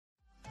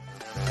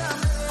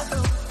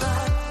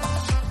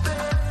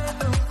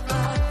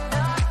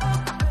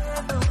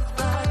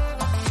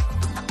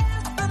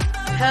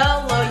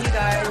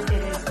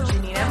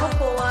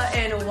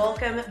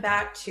welcome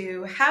back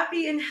to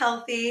Happy and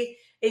Healthy.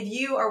 If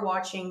you are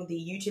watching the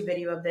YouTube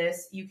video of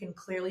this, you can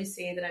clearly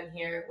see that I'm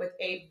here with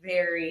a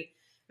very,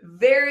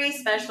 very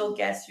special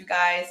guest, you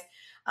guys.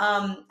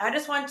 I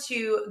just want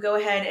to go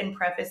ahead and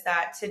preface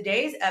that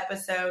today's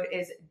episode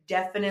is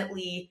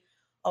definitely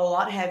a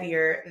lot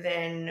heavier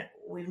than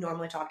we've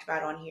normally talked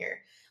about on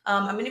here.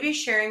 I'm going to be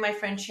sharing my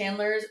friend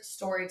Chandler's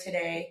story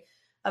today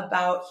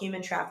about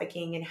human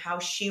trafficking and how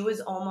she was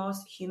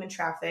almost human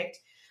trafficked.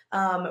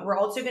 We're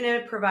also going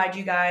to provide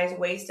you guys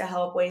ways to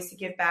help, ways to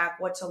give back,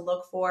 what to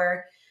look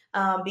for,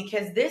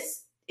 because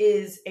this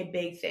is a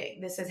big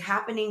thing. This is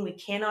happening. We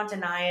cannot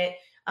deny it.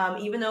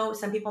 Even though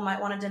some people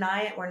might want to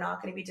deny it, we're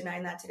not going to be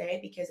denying that today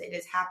because it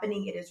is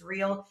happening. It is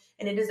real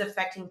and it is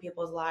affecting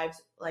people's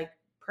lives like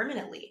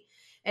permanently.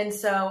 And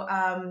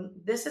so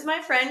this is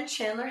my friend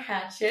Chandler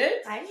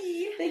Hatchett. Hi.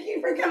 Thank you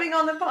for coming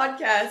on the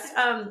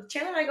podcast.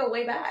 Chandler and I go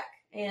way back,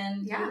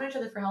 and we've known each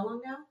other for how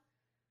long now?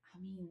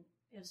 I mean,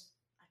 it was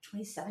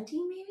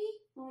 2017 maybe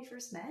when we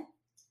first met.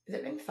 Has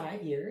it been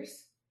 5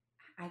 years?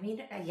 I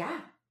mean,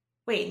 yeah.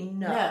 Wait,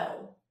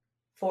 no.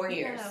 4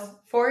 years. No.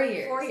 4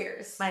 years. 4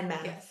 years. My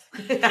math.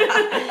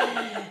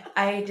 Yes.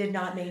 I did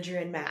not major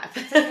in math.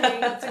 It's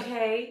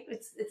okay.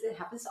 It's okay. It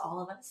happens to all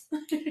of us.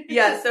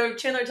 Yeah. So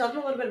Chandler, tell them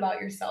a little bit about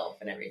yourself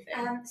and everything.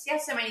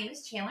 So my name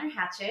is Chandler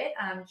Hatchett.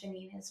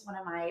 Janine is one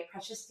of my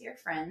precious dear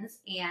friends,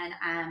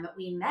 and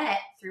we met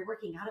through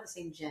working out at the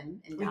same gym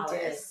in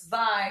Dallas.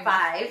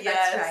 Vibe. Yes.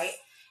 That's right.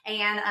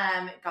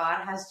 And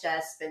God has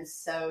just been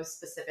so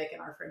specific in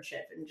our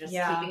friendship and just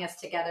keeping us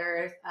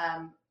together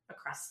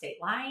across state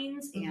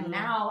lines. And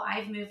now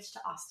I've moved to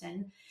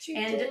Austin.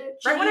 Right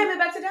when I moved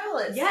back to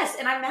Dallas. Yes,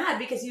 and I'm mad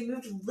because you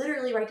moved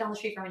literally right down the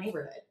street from my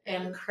neighborhood.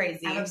 And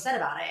crazy. I'm upset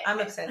about it. I'm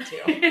upset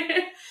too.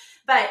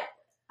 But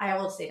I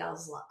will say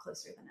Dallas is a lot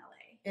closer than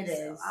LA. It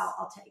is.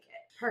 I'll take it.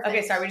 Perfect.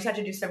 Okay, sorry, we just have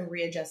to do some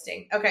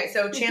readjusting. Okay,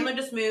 so Chandler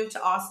just moved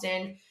to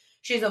Austin.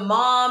 She's a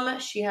mom.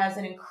 She has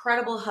an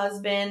incredible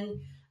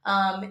husband.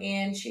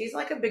 And she's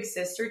like a big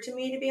sister to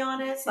me, to be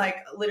honest. Like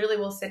literally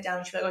we'll sit down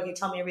and she'll be like, okay,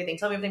 tell me everything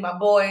about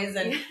boys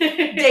and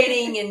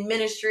dating and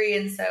ministry.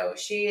 And so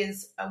she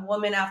is a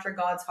woman after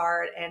God's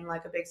heart and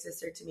like a big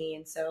sister to me.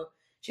 And so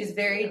she's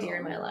very dear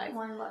in my life.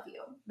 Well, I love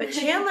you. But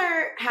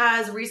Chandler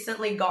has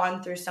recently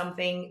gone through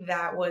something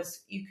that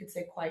was, you could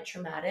say, quite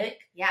traumatic.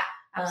 Yeah,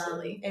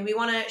 absolutely. And we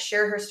want to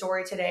share her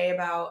story today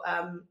about,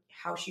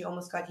 how she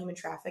almost got human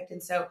trafficked.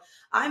 And so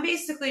I'm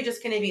basically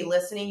just going to be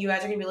listening. You guys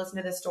are going to be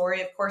listening to this story.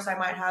 Of course, I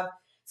might have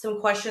some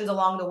questions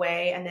along the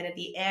way. And then at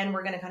the end,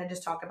 we're going to kind of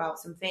just talk about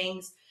some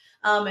things.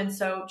 And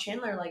so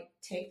Chandler, like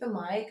take the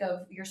mic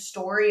of your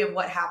story of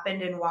what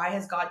happened and why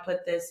has God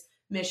put this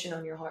mission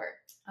on your heart?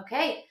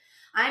 Okay.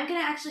 I'm going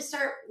to actually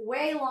start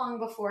way long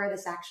before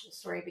this actual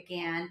story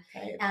began,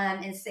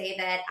 and say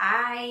that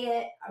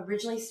I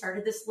originally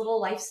started this little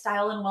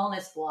lifestyle and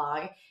wellness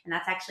blog, and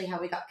that's actually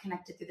how we got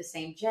connected through the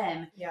same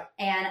gym. Yeah.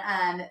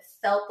 And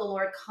felt the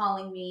Lord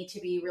calling me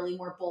to be really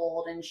more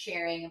bold and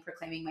sharing and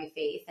proclaiming my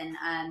faith. And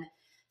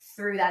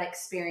through that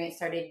experience,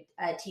 started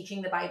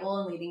teaching the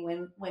Bible and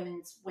leading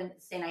women's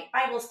Wednesday night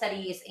Bible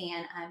studies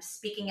and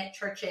speaking at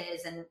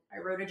churches. And I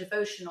wrote a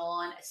devotional,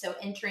 and so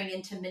entering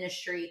into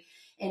ministry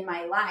in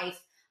my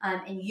life,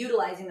 and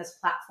utilizing this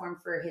platform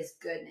for his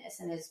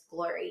goodness and his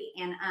glory.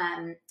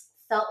 And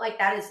felt like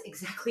that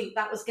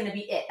was going to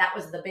be it. That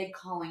was the big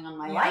calling on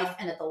my life,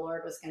 and that the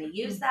Lord was going to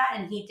use that.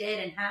 And he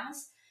did and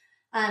has.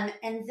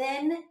 And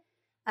then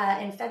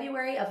in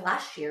February of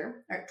last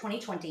year, or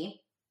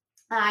 2020,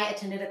 I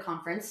attended a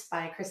conference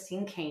by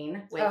Christine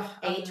Kane with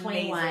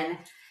A21.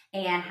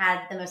 And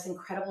had the most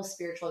incredible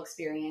spiritual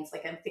experience.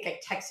 Like, I think I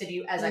texted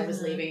you as I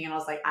was leaving, and I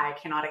was like, I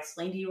cannot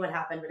explain to you what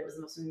happened, but it was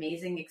the most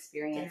amazing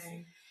experience.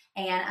 Dang.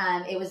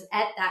 And it was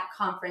at that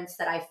conference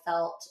that I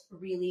felt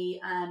really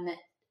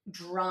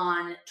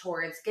drawn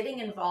towards getting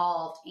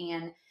involved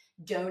and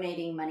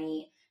donating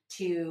money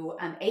to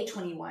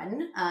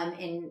A21.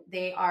 And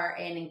they are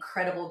an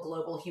incredible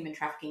global human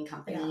trafficking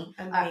company.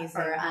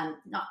 Amazing.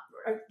 Not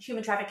a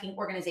human trafficking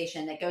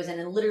organization that goes in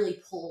and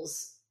literally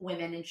pulls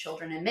women and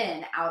children and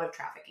men out of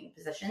trafficking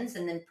positions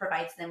and then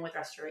provides them with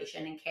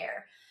restoration and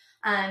care.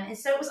 And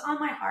so it was on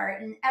my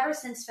heart. And ever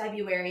since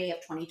February of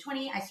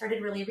 2020, I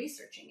started really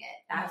researching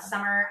it. That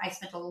summer, I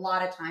spent a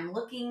lot of time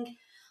looking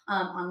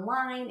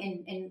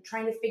online and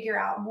trying to figure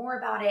out more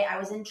about it. I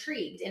was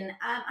intrigued. And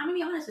I'm going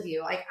to be honest with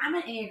you, like I'm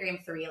an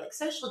Enneagram 3, like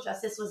social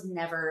justice was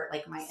never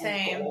like my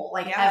end goal,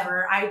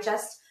 ever.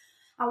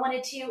 I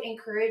wanted to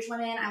encourage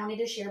women. I wanted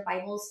to share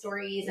Bible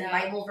stories and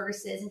Bible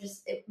verses and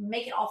just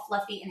make it all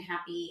fluffy and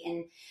happy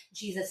and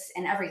Jesus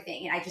and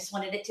everything. And I just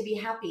wanted it to be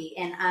happy.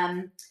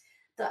 And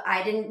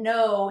I didn't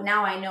know.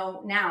 Now I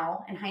know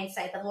now in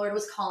hindsight that the Lord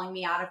was calling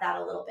me out of that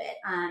a little bit.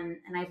 And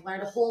I've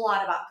learned a whole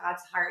lot about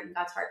God's heart and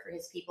God's heart for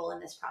his people in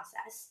this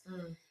process.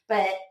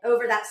 But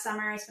over that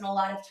summer, I spent a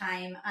lot of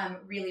time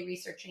really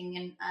researching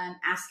and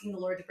asking the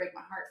Lord to break my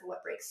heart for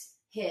what breaks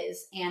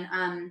his.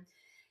 And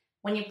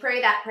when you pray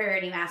that prayer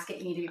and you ask it,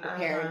 you need to be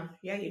prepared.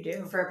 Yeah, you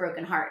do. For a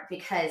broken heart,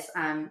 because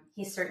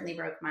he certainly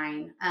broke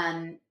mine.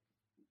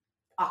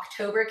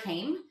 October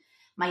came.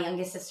 my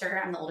youngest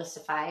sister, I'm the oldest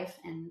of 5,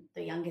 and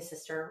the youngest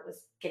sister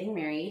was getting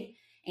married,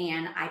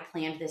 and I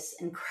planned this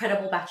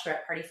incredible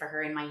bachelorette party for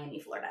her in Miami,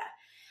 Florida.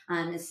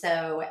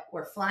 So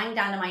we're flying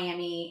down to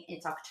Miami.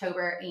 It's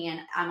October,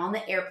 and I'm on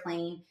the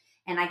airplane,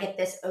 and I get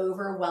this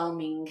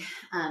overwhelming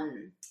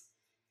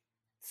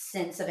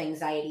sense of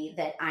anxiety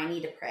that I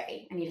need to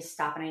pray. I need to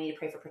stop, and I need to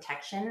pray for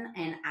protection.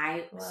 And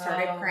I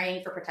started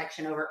praying for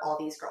protection over all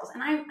these girls.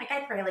 And I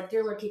pray like,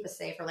 dear Lord, keep us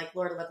safe, or like,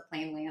 Lord, let the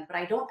plane land. But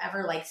I don't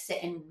ever like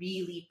sit and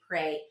really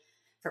pray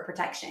for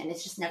protection.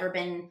 It's just never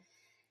been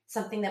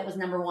something that was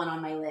number one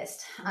on my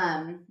list.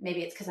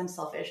 Maybe it's because I'm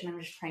selfish and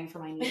I'm just praying for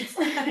my needs.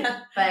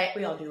 But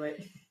we all do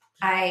it.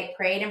 I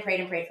prayed and prayed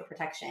and prayed for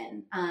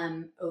protection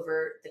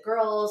over the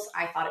girls.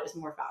 I thought it was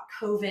more about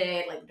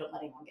COVID, like don't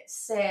let anyone get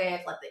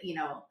sick,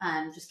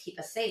 just keep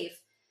us safe.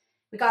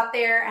 We got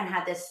there and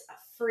had this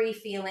free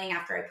feeling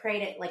after I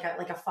prayed. It like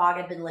a fog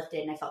had been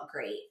lifted, and I felt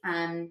great.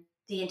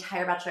 The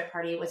entire bachelorette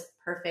party was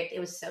perfect.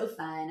 It was so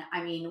fun.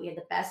 I mean, we had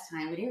the best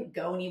time. We didn't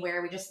go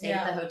anywhere. We just stayed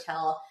at the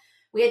hotel.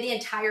 We had the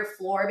entire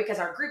floor because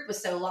our group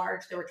was so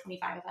large. There were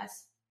 25 of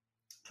us,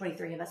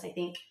 23 of us, I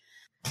think.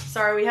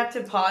 Sorry, we have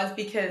to pause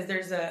because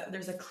there's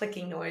a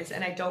clicking noise,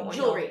 and I don't want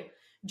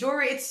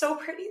jewelry. It's so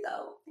pretty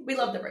though. We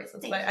love the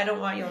bracelets, but I don't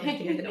want you all to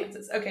hear the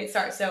noises. Okay,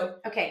 sorry. So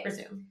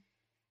resume.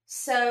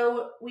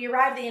 So we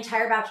arrived. The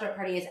entire bachelorette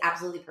party is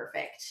absolutely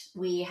perfect.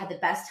 We had the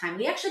best time.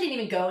 We actually didn't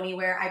even go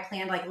anywhere. I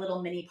planned like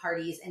little mini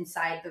parties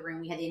inside the room.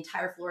 We had the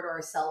entire floor to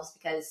ourselves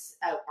because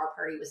our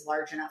party was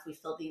large enough. We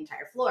filled the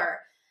entire floor.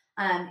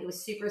 It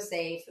was super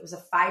safe. It was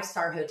a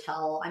 5-star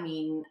hotel. I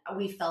mean,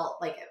 we felt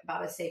like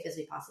about as safe as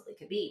we possibly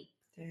could be.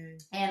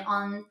 And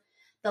on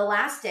the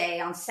last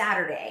day, on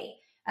Saturday,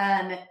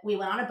 we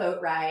went on a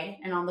boat ride,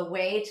 and on the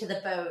way to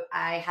the boat,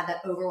 I had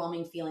that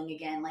overwhelming feeling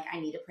again, like I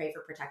need to pray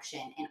for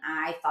protection. And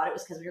I thought it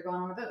was because we were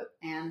going on a boat.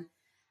 And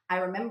I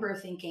remember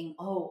thinking,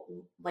 oh,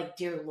 like,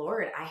 dear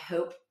Lord, I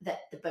hope that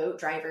the boat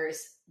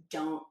drivers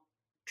don't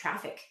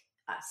traffic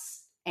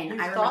us.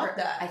 And I remember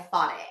that. I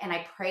thought it, and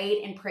I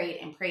prayed and prayed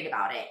and prayed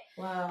about it.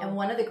 Wow. And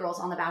one of the girls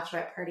on the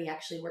bachelorette party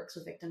actually works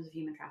with victims of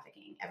human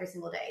trafficking every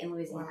single day in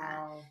Louisiana.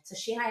 Wow. So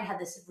she and I had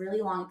this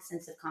really long,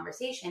 extensive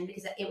conversation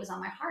because it was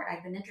on my heart.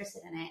 I'd been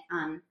interested in it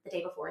the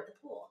day before at the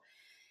pool.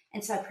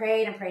 And so I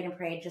prayed and prayed and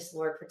prayed, just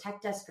Lord,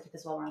 protect us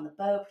while we're on the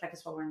boat, protect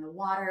us while we're in the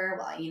water,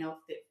 while,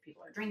 if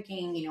people are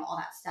drinking, all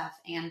that stuff.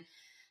 And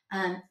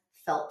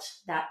felt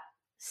that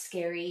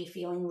scary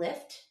feeling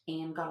lift,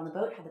 and got on the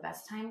boat, had the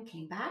best time,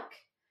 came back.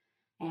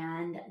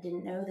 And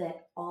didn't know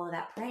that all of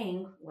that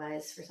praying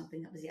was for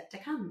something that was yet to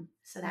come.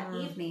 So that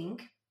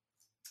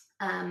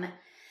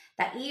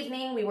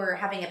evening we were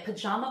having a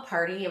pajama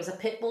party. It was a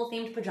Pitbull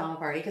themed pajama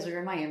party because we were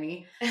in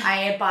Miami. I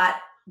had bought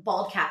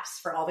bald caps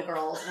for all the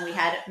girls, and we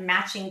had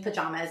matching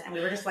pajamas, and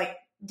we were just like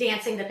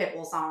dancing to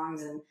Pitbull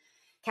songs, and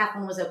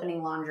Kathleen was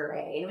opening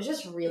lingerie, and it was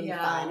just really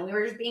fun. And we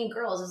were just being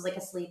girls. It was like a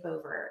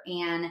sleepover.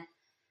 And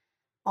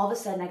all of a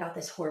sudden I got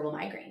this horrible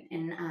migraine,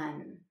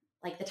 and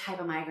like the type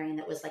of migraine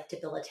that was like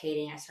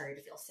debilitating. I started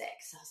to feel sick.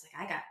 So I was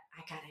like, I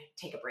got to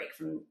take a break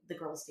from the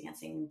girls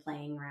dancing and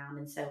playing around.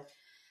 And so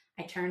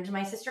I turned to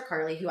my sister,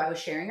 Carly, who I was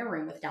sharing a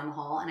room with down the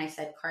hall. And I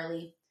said,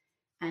 Carly,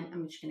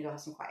 I'm just going to go have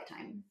some quiet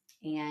time.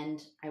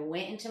 And I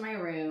went into my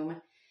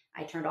room.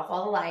 I turned off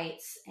all the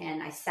lights,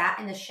 and I sat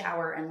in the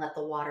shower and let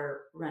the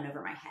water run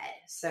over my head.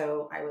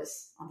 So I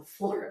was on the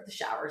floor of the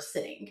shower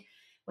sitting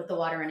with the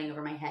water running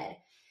over my head.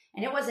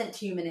 And it wasn't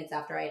 2 minutes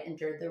after I had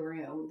entered the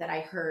room that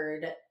I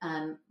heard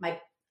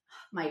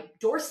my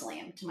door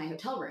slam to my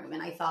hotel room.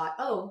 And I thought,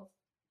 oh,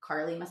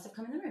 Carly must have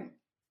come in the room.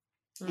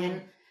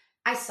 And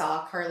I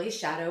saw Carly's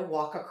shadow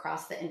walk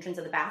across the entrance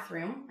of the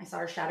bathroom. I saw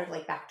her shadow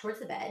like back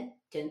towards the bed.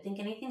 Didn't think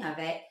anything of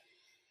it.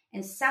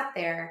 And sat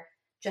there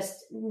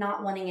just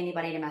not wanting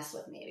anybody to mess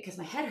with me because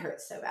my head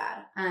hurts so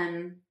bad.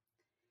 And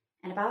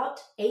about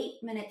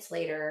 8 minutes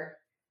later,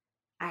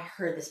 I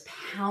heard this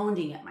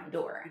pounding at my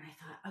door. And I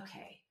thought,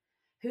 okay,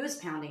 who's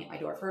pounding at my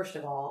door, first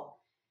of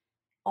all?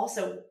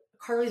 Also,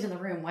 Carly's in the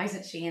room. Why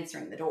isn't she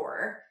answering the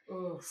door?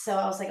 Ooh. So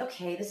I was like,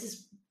 okay,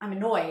 I'm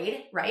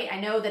annoyed, right?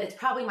 I know that it's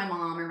probably my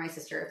mom or my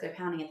sister if they're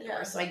pounding at the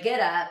door. So I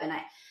get up, and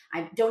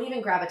I don't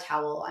even grab a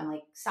towel. I'm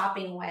like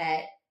sopping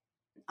wet,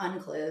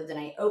 unclothed, and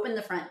I open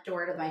the front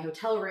door to my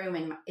hotel room,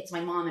 and it's my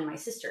mom and my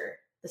sister,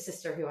 the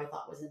sister who I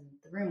thought was in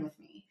the room with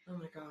me. Oh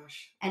my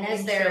gosh. And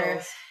as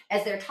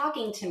they're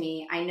talking to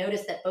me, I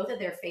noticed that both of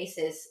their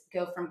faces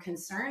go from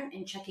concern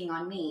and checking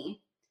on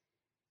me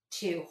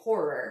to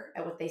horror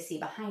at what they see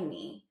behind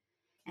me.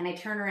 And I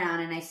turn around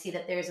and I see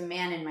that there's a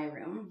man in my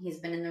room. He's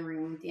been in the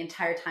room the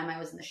entire time I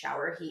was in the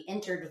shower. He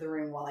entered the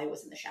room while I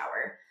was in the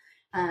shower.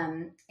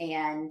 And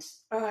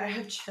I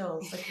have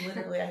chills. Like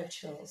literally I have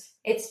chills.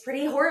 It's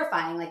pretty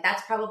horrifying. Like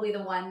that's probably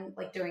the one,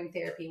 like during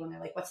therapy when they're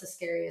like, what's the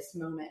scariest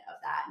moment of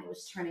that? And it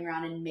was turning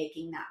around and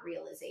making that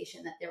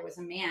realization that there was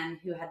a man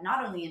who had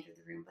not only entered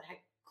the room, but had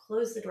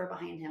closed the door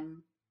behind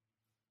him,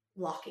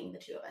 locking the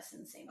two of us in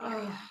the same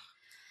area.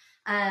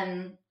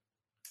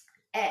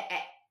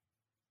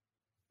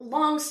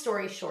 Long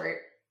story short,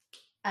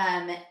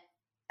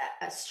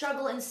 a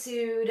struggle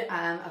ensued.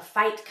 A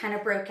fight kind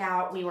of broke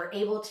out. We were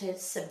able to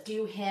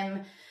subdue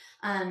him.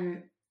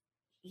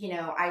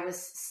 I was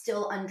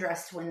still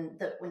undressed when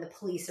the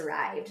police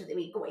arrived.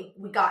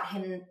 We got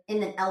him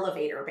in an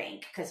elevator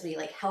bank because we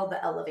like held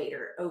the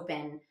elevator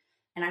open.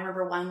 And I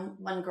remember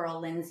one girl,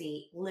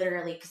 Lindsay,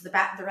 literally, because the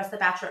rest of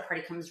the bachelorette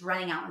party comes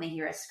running out when they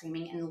hear us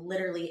screaming, and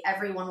literally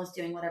everyone was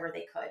doing whatever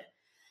they could.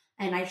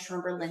 And I just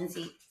remember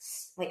Lindsay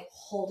like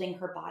holding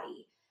her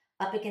body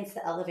up against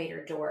the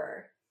elevator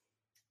door,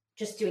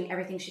 just doing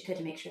everything she could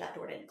to make sure that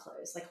door didn't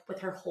close, like with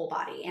her whole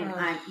body. And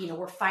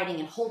we're fighting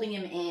and holding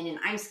him in, and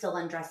I'm still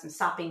undressed and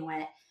sopping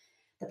wet.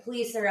 The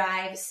police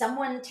arrive.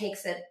 Someone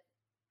takes a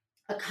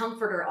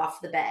comforter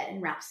off the bed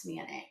and wraps me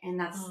in it. And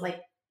that's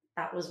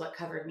that was what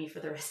covered me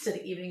for the rest of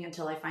the evening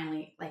until I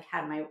finally like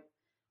had my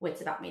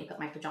wits about me to put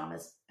my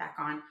pajamas back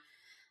on.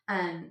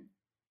 And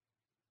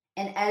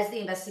as the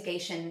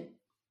investigation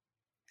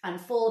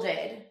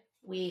unfolded,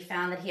 we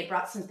found that he had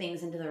brought some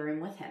things into the room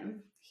with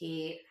him.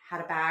 He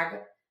had a bag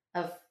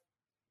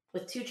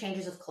with 2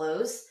 changes of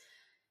clothes.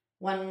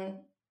 One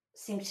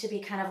seemed to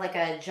be kind of like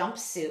a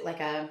jumpsuit, like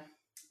a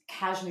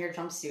cashmere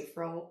jumpsuit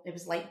it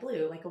was light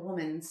blue, like a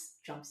woman's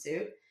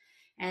jumpsuit.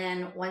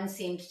 And one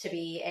seemed to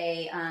be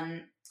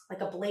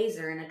like a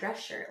blazer and a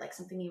dress shirt, like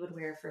something you would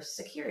wear for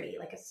security,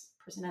 like a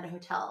person at a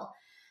hotel.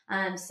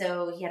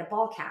 So he had a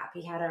ball cap.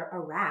 He had a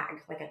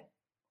rag, like a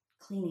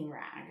cleaning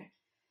rag.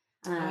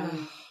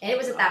 And it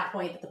was at that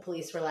point that the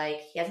police were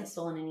like, he hasn't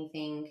stolen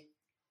anything.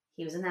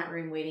 He was in that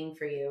room waiting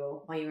for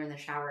you while you were in the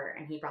shower,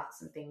 and he brought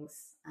some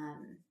things.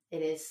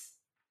 It is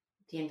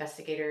the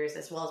investigators,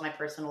 as well as my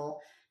personal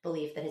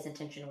belief, that his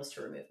intention was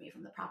to remove me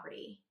from the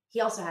property.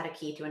 He also had a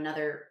key to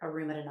a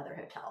room at another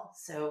hotel.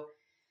 So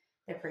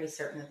they're pretty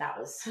certain that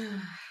was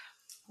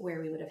where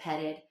we would have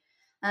headed.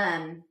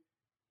 And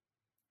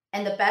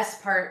the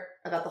best part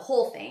about the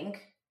whole thing,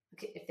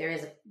 if there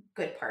is a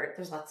good part,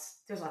 there's lots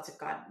of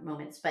God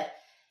moments, but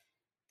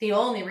the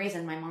only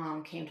reason my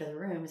mom came to the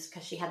room is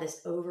because she had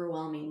this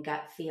overwhelming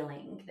gut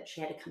feeling that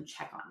she had to come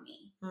check on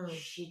me.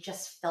 She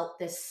just felt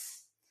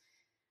this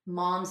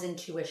mom's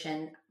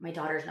intuition. My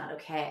daughter's not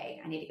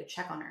okay. I need to go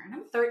check on her. And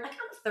I'm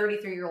a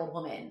 33-year-old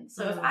woman.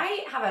 So if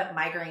I have a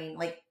migraine,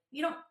 like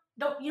you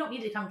don't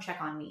need to come check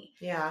on me.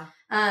 Yeah.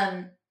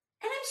 And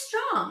I'm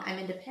strong. I'm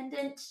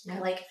independent.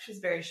 Yeah, she's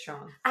very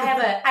strong.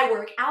 I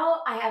work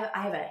out. I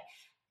have a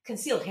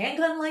concealed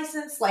handgun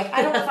license. Like,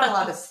 I don't know if I'm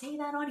allowed to say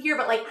that on here,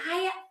 but like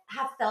I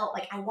have felt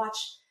like I watch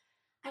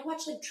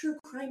like true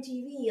crime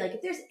TV. Like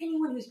if there's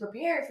anyone who's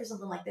prepared for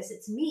something like this,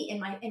 it's me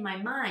in my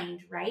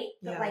mind, right?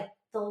 But like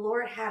the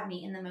Lord had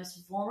me in the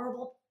most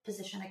vulnerable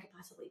position I could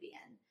possibly be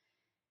in.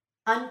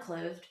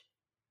 Unclothed,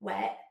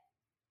 wet,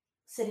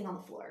 sitting on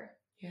the floor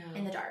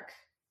in the dark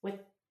with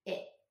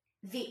it.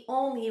 The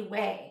only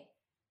way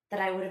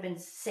that I would have been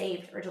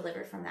saved or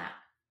delivered from that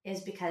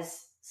is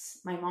because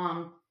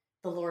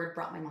the Lord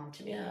brought my mom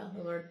to me. Yeah,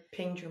 the Lord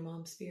pinged your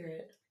mom's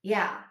spirit.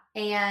 Yeah.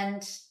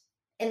 And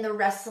in the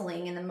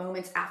wrestling, in the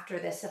moments after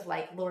this of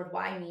like, Lord,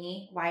 why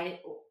me? Why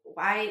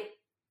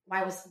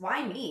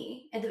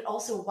me? And then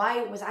also,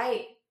 why was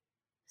I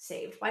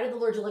saved? Why did the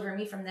Lord deliver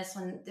me from this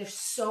when there's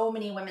so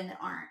many women that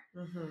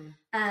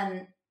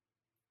aren't?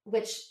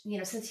 Which,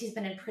 since he's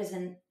been in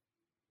prison,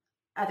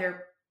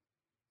 other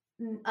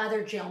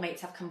jailmates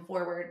have come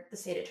forward. The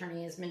state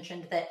attorney has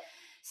mentioned that,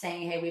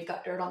 saying, hey, we've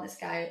got dirt on this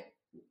guy.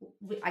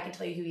 I can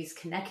tell you who he's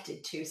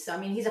connected to. So, I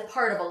mean, he's a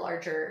part of a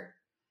larger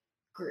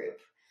group,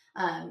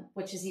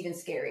 which is even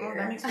scarier. Oh,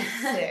 that makes me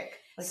sick.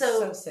 Like,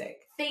 so sick.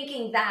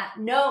 Thinking that,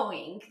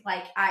 knowing,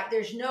 like,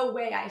 there's no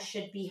way I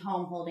should be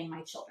home holding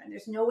my children.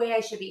 There's no way I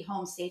should be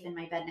home safe in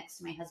my bed next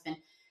to my husband,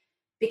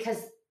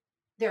 because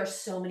there are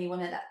so many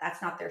women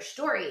that's not their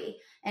story.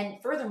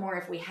 And furthermore,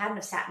 if we hadn't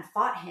have sat and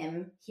fought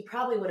him, he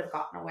probably would have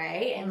gotten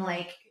away. And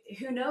like,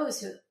 who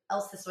knows who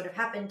else this would have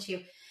happened to.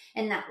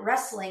 And that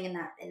wrestling and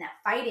that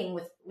fighting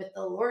with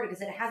the Lord,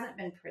 because it hasn't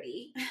been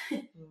pretty.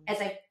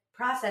 As I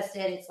processed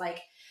it, it's like,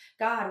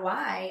 God,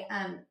 why?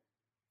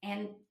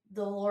 And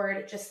the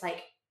Lord just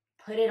like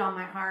put it on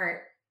my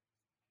heart.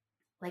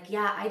 Like,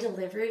 yeah, I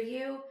delivered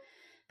you,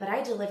 but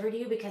I delivered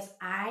you because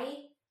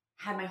I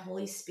had my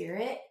Holy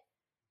Spirit,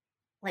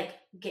 like,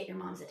 get your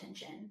mom's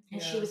attention.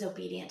 And she was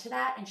obedient to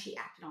that, and she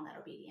acted on that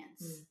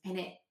obedience. And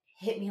it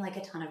hit me like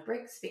a ton of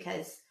bricks,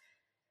 because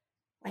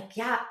like,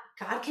 yeah,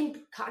 God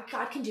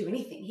can do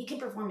anything. He can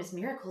perform his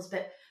miracles,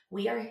 but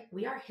we are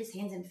his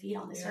hands and feet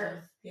on this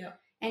earth. Yeah.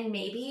 And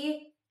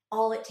maybe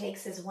all it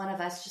takes is one of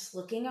us just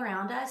looking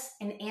around us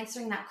and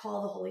answering that call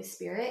of the Holy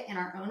Spirit in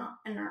our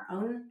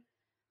own,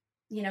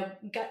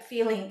 gut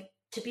feeling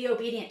to be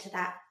obedient to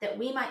that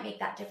we might make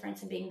that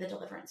difference in being the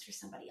deliverance for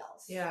somebody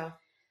else. Yeah.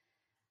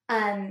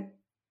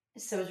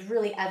 So it was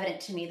really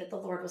evident to me that the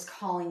Lord was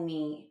calling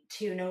me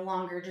to no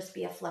longer just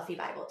be a fluffy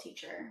Bible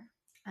teacher.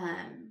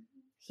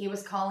 He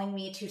was calling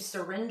me to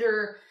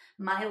surrender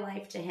my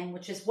life to him,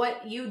 which is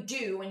what you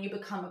do when you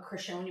become a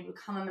Christian, when you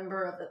become a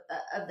member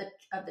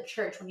of the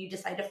church, when you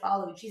decide to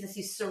follow Jesus.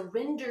 You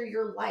surrender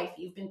your life.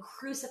 You've been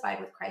crucified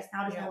with Christ.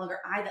 Now it is no longer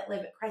I that live,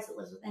 but Christ that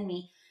lives within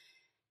me.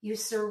 you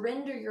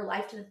surrender your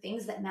life to the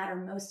things that matter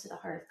most to the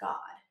heart of God.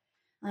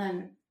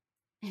 And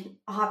it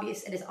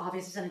is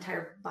obvious there's an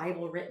entire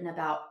Bible written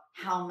about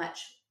how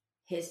much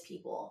his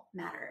people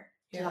matter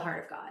to the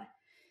heart of God.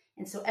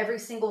 And so every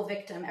single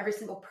victim, every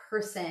single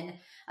person,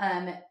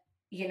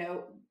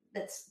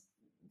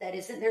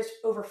 there's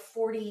over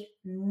 40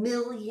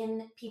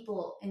 million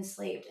people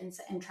enslaved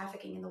and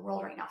trafficking in the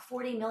world right now.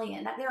 40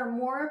 million. There are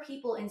more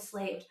people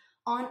enslaved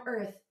on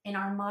earth in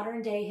our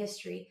modern day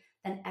history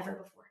than ever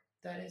before.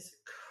 That is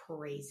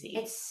crazy.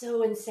 It's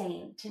so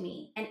insane to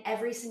me. And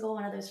every single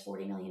one of those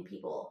 40 million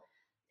people,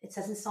 it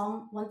says in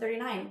Psalm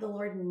 139, the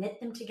Lord knit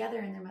them together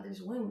in their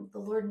mother's womb. The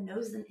Lord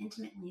knows them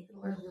intimately. The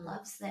Lord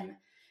loves them,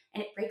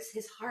 and it breaks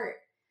his heart.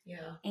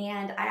 Yeah.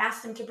 And I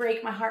asked him to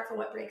break my heart for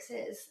what breaks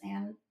his,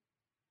 and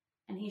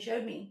he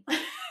showed me.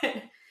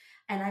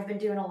 And I've been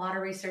doing a lot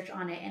of research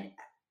on it. And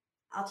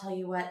I'll tell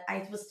you what,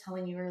 I was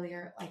telling you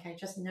earlier, like, I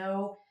just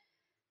know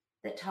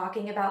that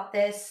talking about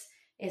this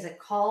is a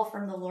call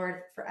from the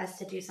Lord for us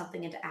to do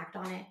something and to act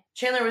on it.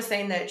 Chandler was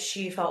saying that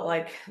she felt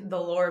like the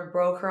Lord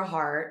broke her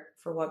heart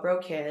for what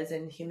broke his,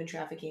 and human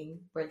trafficking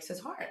breaks his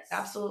heart. Yes.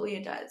 Absolutely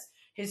it does.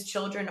 His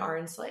children are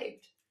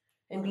enslaved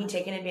and being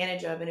taken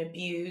advantage of and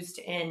abused,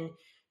 and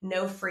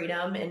no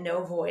freedom and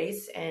no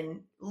voice,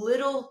 and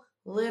little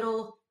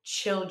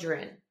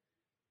children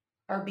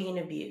are being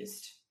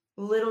abused.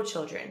 Little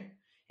children.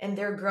 And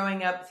they're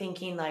growing up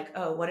thinking like,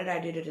 oh, what did I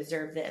do to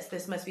deserve this?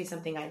 This must be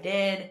something I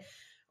did.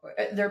 Or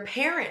their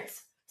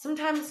parents,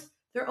 sometimes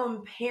their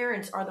own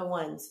parents are the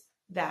ones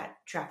that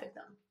traffic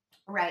them.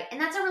 Right. And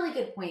that's a really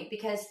good point,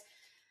 because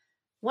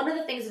one of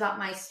the things about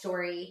my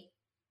story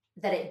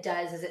that it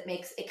does is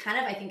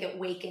I think it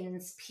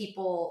awakens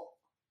people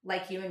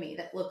like you and me,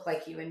 that look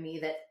like you and me,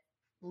 that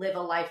live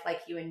a life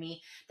like you and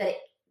me, that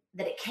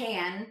it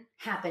can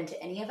happen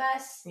to any of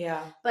us.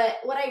 Yeah. But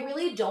what I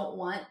really don't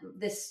want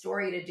this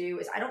story to do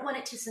is I don't want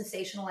it to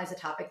sensationalize a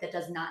topic that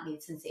does not need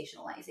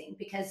sensationalizing,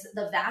 because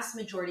the vast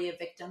majority of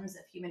victims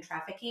of human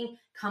trafficking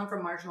come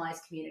from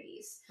marginalized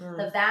communities.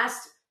 The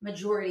vast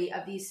majority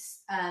of these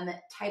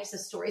types of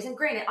stories, and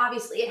granted,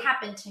 obviously it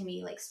happened to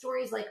me, like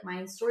stories like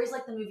mine, stories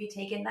like the movie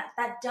Taken,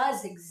 that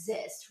does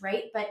exist,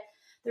 right? But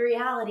the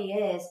reality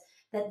is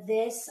that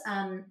this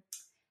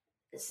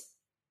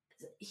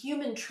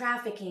human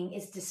trafficking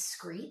is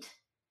discreet,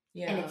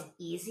 and it's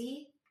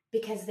easy,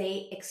 because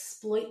they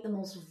exploit the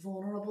most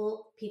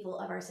vulnerable people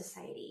of our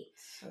society.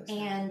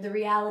 And the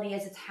reality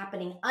is it's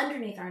happening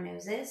underneath our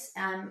noses.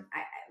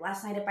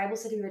 Last night at Bible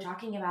study, we were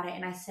talking about it,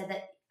 and I said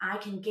that I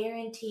can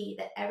guarantee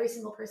that every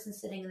single person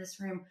sitting in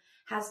this room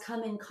has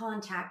come in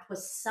contact with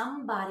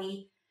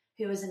somebody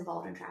who is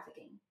involved in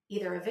trafficking,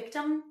 either a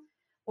victim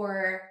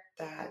or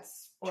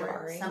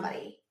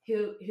somebody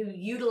who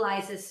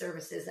utilizes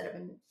services that have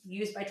been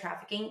used by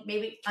trafficking,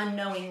 maybe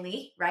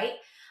unknowingly, right?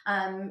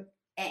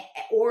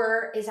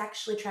 Or is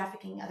actually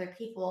trafficking other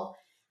people.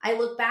 I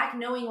look back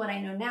knowing what I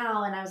know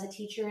now, and I was a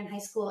teacher in high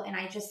school, and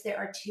there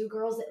are two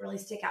girls that really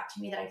stick out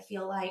to me that I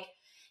feel like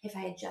if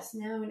I had just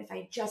known, maybe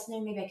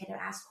I could have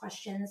asked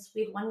questions.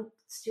 We had one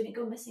student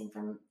go missing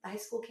from the high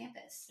school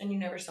campus. And you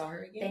never saw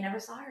her again? They never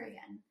saw her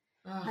again.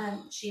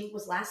 She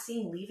was last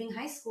seen leaving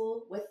high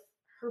school with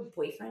her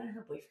boyfriend and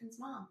her boyfriend's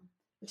mom,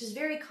 which is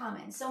very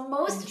common. So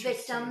most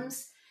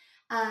victims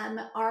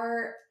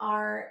are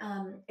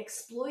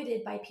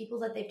exploited by people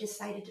that they've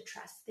decided to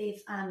trust.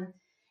 They've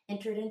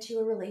entered into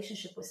a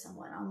relationship with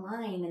someone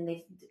online, and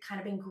they've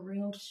kind of been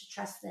groomed to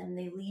trust them.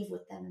 They leave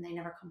with them and they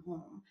never come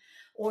home.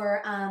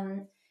 Or,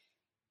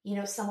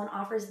 someone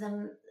offers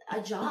them a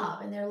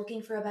job and they're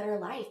looking for a better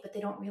life, but they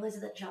don't realize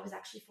that job is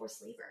actually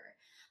forced labor.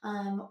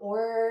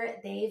 Or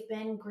they've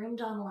been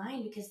groomed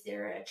online because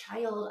they're a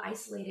child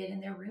isolated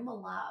in their room a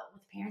lot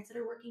with parents that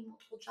are working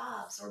multiple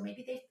jobs. Or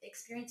maybe they've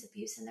experienced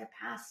abuse in their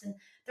past and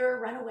they're a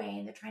runaway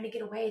and they're trying to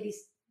get away.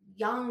 These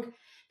young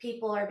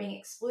people are being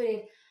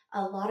exploited.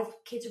 A lot of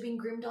kids are being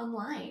groomed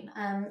online.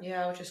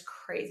 Which is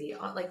crazy.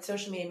 Like,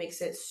 social media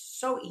makes it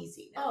so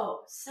easy now.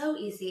 Oh, so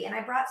easy. And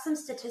I brought some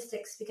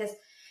statistics because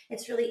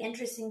it's really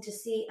interesting to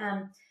see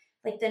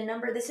like the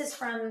number. This is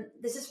from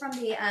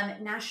the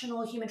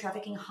National Human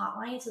Trafficking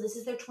Hotline. So this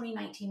is their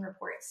 2019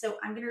 report. So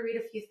I'm going to read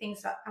a few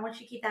things about, I want you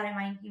to keep that in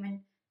mind,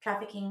 human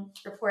trafficking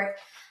report.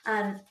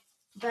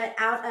 But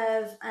out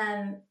of,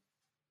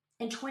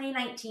 in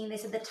 2019, they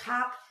said the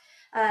top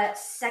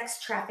sex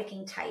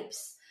trafficking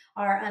types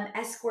are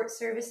escort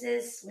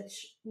services,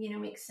 which,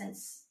 makes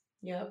sense.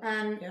 Yep.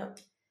 And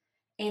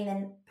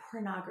then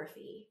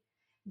pornography,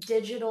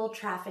 digital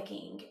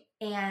trafficking.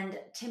 And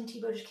Tim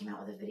Tebow just came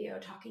out with a video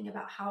talking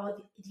about how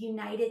the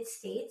United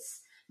States,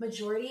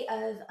 majority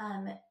of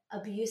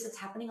abuse that's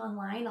happening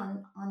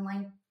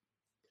online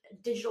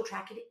digital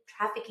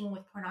trafficking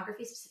with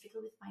pornography,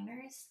 specifically with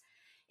minors,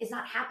 is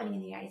not happening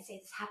in the United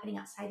States. It's happening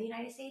outside the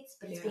United States,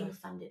 but it's being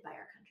funded by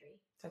our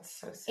country. That's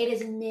so sick. It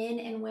is men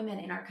and women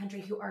in our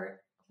country who are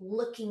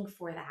looking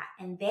for that,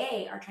 and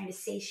they are trying to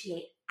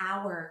satiate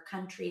our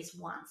country's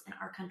wants, and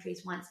our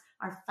country's wants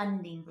are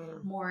funding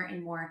more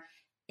and more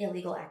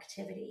illegal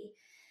activity.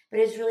 But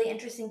it's really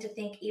interesting to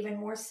think even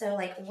more so,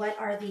 like, what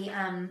are the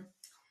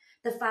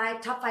the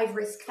top five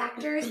risk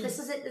factors. This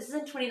is it. This is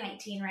in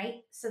 2019,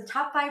 right? So the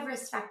top 5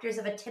 risk factors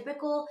of a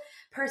typical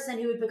person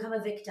who would become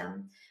a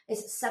victim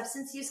is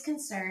substance use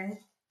concern,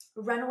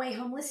 runaway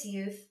homeless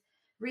youth,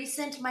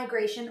 recent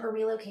migration or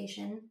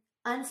relocation,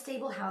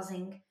 unstable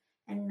housing,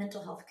 and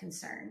mental health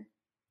concern.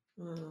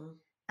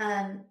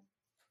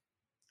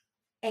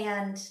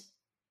 And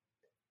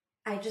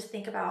I just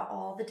think about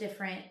all the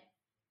different,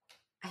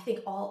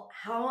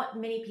 how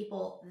many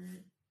people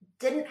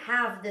didn't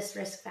have this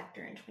risk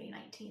factor in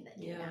 2019 that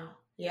do now.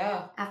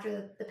 Yeah.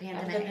 After the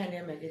pandemic. After the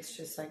pandemic, it's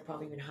just like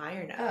probably even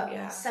higher now. Oh,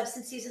 yeah.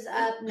 Substance use is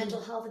up,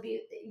 mental health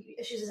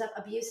issues is up,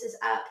 abuse is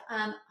up,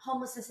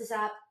 homelessness is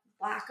up,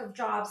 lack of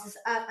jobs is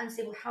up,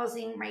 unstable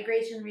housing,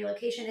 migration,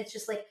 relocation. It's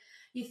just like,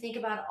 you think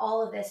about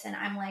all of this and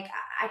I'm like,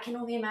 I can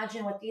only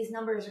imagine what these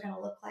numbers are going to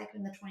look like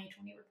when the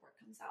 2020 report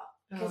comes out,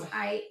 because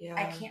I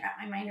can't wrap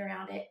my mind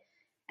around it,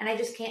 and I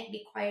just can't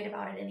be quiet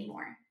about it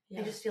anymore.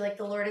 I just feel like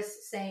the Lord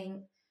is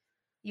saying,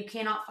 you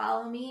cannot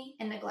follow me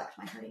and neglect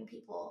my hurting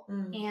people.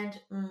 And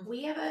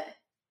we have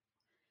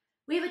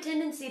a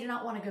tendency to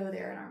not want to go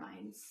there in our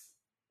minds.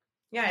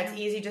 Yeah, it's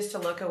easy just to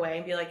look away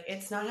and be like,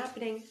 it's not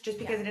happening. Just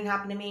because it didn't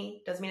happen to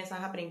me doesn't mean it's not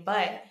happening.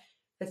 But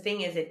the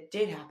thing is, it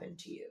did happen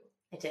to you.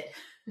 It did.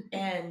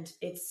 And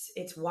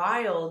it's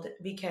wild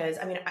because,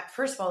 I mean,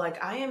 first of all,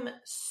 like, I am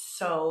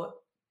so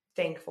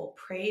thankful.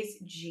 Praise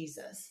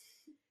Jesus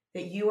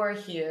that you are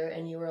here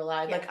and you were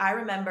alive. Yeah. Like, I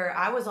remember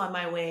I was on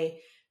my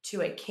way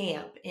to a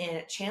camp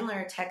and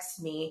Chandler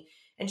texted me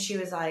and she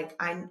was like,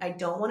 I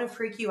don't want to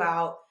freak you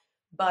out,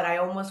 but I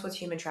almost was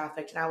human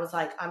trafficked. And I was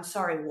like, I'm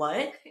sorry,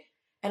 what?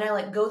 And I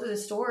like go through the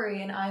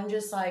story and I'm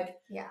just like,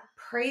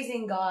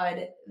 praising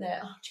God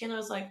that Chandler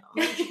was like,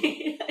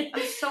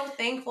 I'm so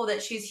thankful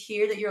that she's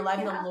here, that you're alive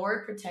and the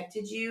Lord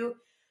protected you.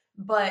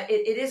 But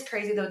it is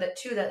crazy though, that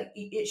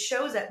it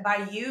shows that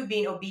by you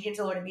being obedient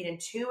to the Lord and being in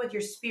tune with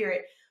your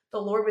spirit, the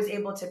Lord was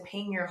able to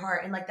ping your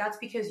heart. And like, that's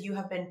because you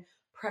have been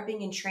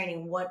prepping and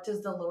training. What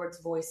does the Lord's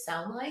voice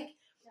sound like?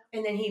 Yeah.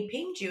 And then he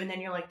pinged you and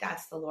then you're like,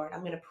 that's the Lord. I'm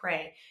going to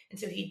pray. And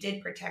so he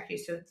did protect you.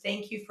 So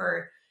thank you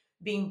for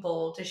being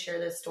bold to share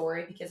this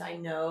story, because I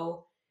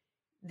know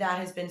that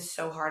has been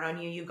so hard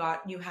on you.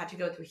 You had to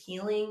go through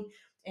healing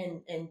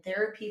and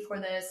therapy for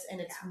this, and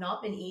it's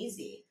not been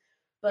easy,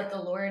 but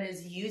the Lord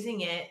is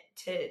using it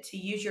to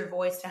use your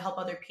voice to help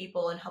other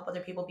people and help other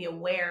people be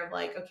aware of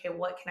like, okay,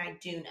 what can I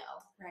do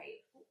now?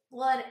 Right.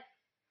 Well,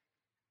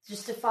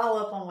 just to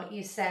follow up on what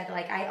you said,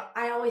 like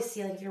I always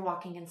see, like, if you're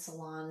walking in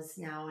salons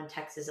now in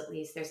Texas, at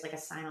least, there's like a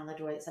sign on the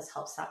door that says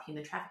help stop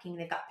human trafficking.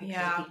 They've got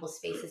pictures of people's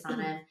faces on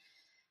it.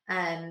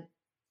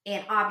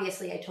 And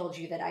obviously I told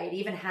you that I had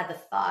even had the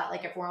thought,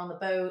 like, if we're on the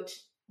boat,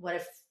 what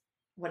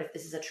if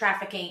this is a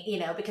trafficking,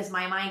 because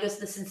my mind goes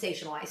to the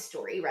sensationalized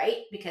story, right?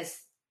 Because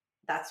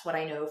that's what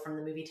I know from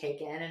the movie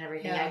Taken and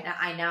everything. Yeah.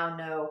 I now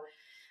know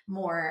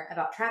more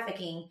about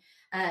trafficking.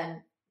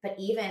 But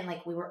even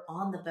like, we were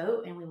on the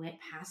boat and we went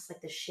past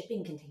like the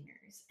shipping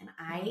containers, and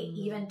I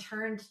even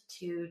turned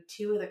to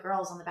 2 of the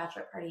girls on the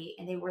bachelor party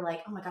and they were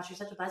like, oh my gosh, you're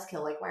such a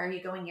buzzkill. Like, why are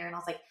you going here? And I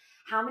was like,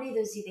 how many of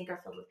those do you think are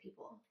filled with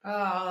people?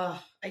 The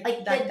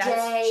day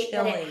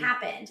that it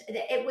happened,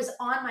 it was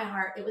on my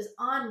heart. It was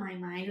on my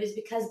mind. It was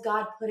because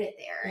God put it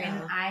there. Yeah.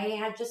 And I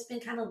had just been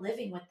kind of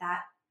living with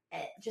that,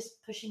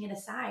 just pushing it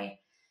aside.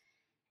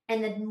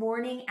 And the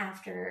morning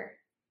after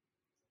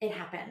it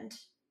happened,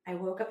 I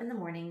woke up in the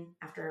morning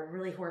after a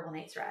really horrible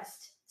night's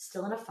rest,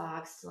 still in a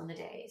fog, still in the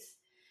daze.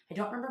 I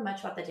don't remember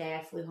much about the day.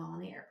 I flew home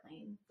on the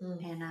airplane.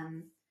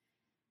 And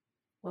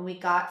when we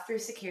got through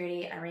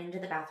security, I ran into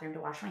the bathroom to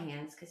wash my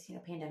hands because,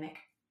 pandemic.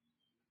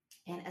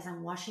 And as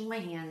I'm washing my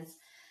hands,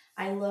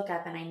 I look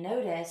up and I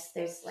notice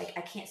there's like,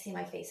 I can't see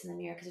my face in the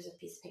mirror because there's a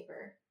piece of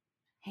paper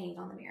hanging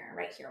on the mirror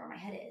right here where my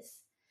head is.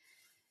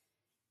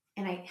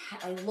 And I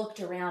looked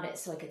around it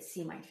so I could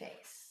see my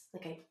face.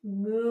 Like, I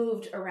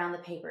moved around the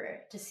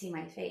paper to see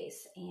my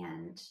face.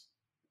 And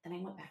then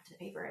I went back to the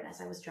paper. And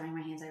as I was drying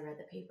my hands, I read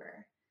the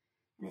paper.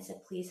 And it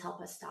said, please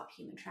help us stop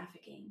human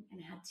trafficking. And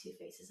it had 2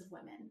 faces of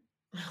women.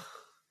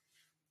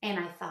 And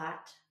I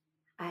thought,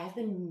 I have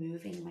been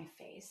moving my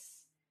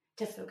face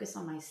to focus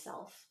on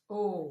myself.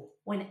 Oh,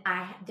 when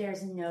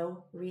there's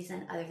no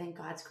reason other than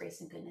God's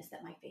grace and goodness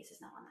that my face is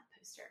not on that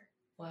poster.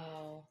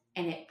 Wow.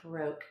 And it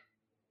broke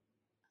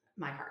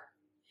my heart.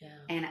 Yeah.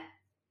 And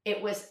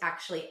it was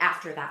actually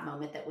after that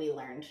moment that we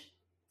learned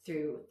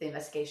through the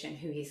investigation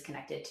who he's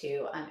connected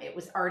to. It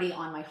was already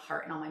on my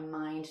heart and on my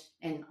mind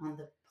and on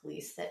the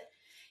police that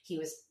he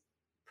was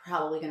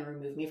probably going to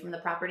remove me from the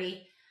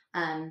property.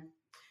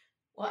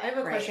 Well, I have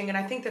a question, and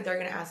I think that they're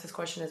going to ask this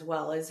question as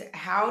well, is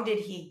how did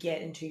he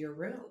get into your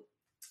room?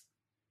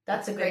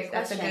 That's a great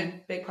question. That's a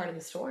good big part of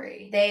the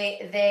story.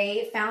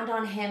 They found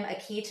on him a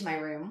key to my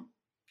room,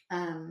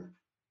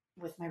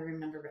 with my room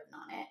number written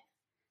on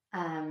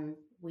it.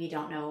 We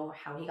don't know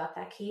how he got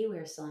that key.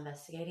 We're still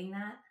investigating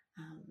that.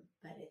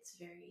 But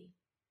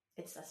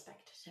it's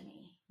suspect to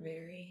me.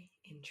 Very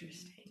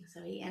interesting.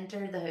 So he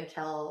entered the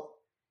hotel.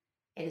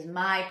 It is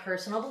my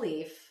personal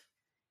belief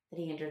that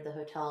he entered the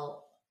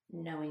hotel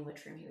knowing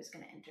which room he was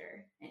going to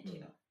enter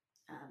into.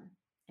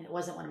 and it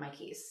wasn't one of my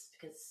keys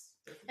because.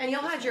 And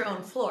y'all had your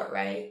own floor,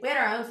 right? We had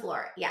our own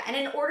floor, yeah. And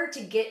in order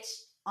to get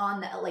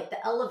on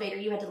the elevator,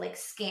 you had to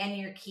scan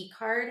your key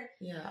card.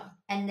 Yeah.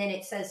 And then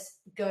it says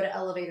go to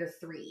elevator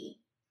 3.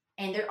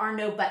 And there are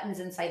no buttons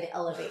inside the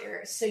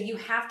elevator. So you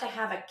have to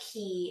have a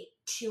key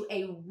to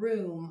a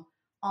room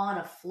on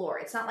a floor.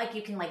 It's not like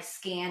you can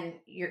scan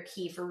your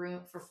key for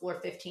floor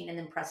 15 and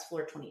then press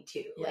floor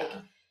 22.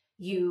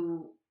 Yeah.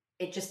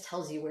 It just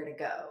tells you where to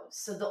go.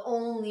 So the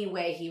only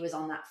way he was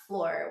on that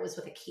floor was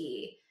with a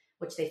key,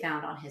 which they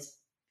found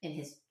in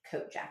his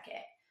coat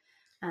jacket.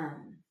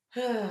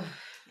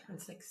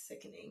 It's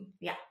sickening.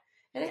 Yeah.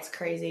 And it's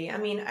crazy. I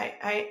mean,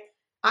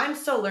 I'm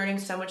still learning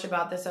so much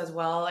about this as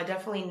well. I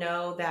definitely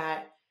know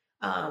that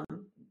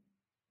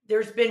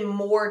there's been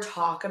more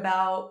talk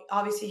about,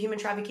 obviously, human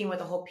trafficking with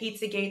the whole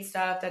Pizzagate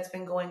stuff that's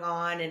been going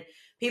on, and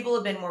people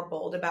have been more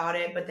bold about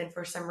it. But then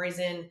for some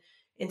reason,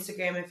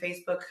 Instagram and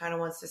Facebook kind of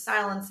wants to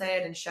silence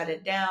it and shut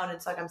it down.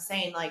 It's I'm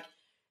saying,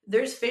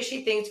 there's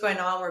fishy things going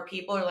on where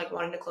people are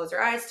wanting to close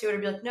their eyes to it or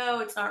be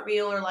no, it's not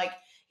real, or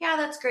yeah,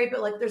 that's great,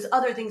 but there's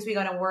other things we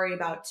got to worry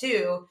about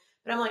too.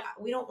 But I'm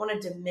we don't want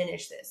to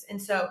diminish this.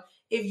 And so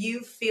if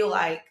you feel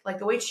like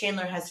the way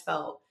Chandler has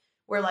felt,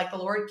 where the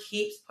Lord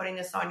keeps putting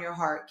this on your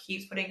heart,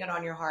 keeps putting it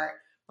on your heart,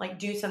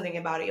 do something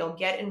about it. You'll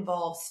get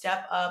involved,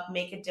 step up,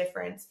 make a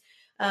difference.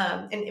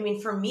 And I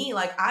mean, for me,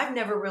 I've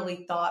never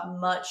really thought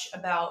much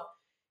about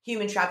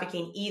human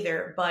trafficking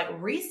either, but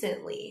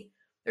recently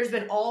there's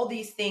been all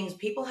these things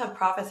people have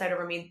prophesied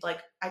over me.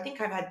 I think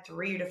I've had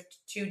 3 to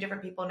 2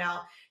 different people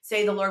now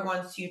say the Lord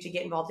wants you to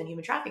get involved in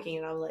human trafficking.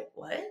 And I'm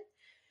what?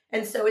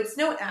 And so it's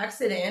no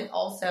accident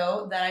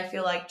also that I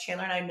feel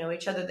Chandler and I know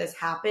each other. This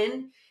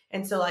happened.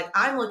 And so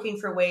I'm looking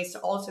for ways to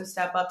also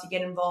step up, to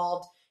get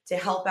involved, to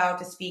help out,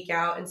 to speak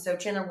out. And so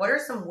Chandler, what are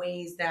some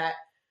ways that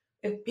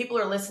if people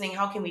are listening,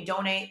 how can we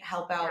donate,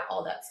 help out,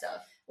 all that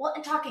stuff? Well,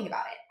 and talking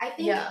about it. I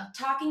think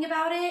talking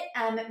about it,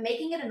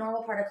 making it a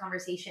normal part of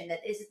conversation that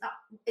is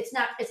it's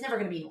never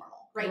going to be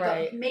normal, right?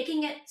 But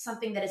making it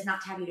something that is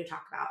not taboo to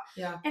talk about.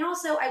 Yeah. And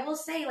also, I will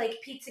say,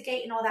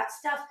 Pizzagate and all that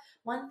stuff,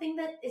 one thing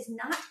that is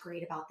not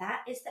great about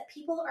that is that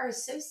people are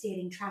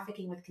associating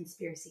trafficking with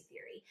conspiracy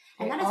theory.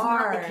 And that is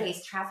not the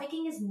case.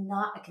 Trafficking is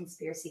not a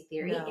conspiracy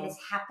theory. No. It is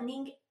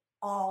happening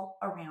all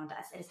around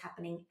us. It is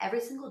happening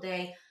every single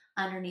day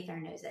underneath our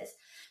noses.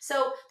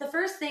 So the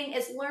first thing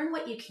is learn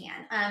what you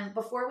can.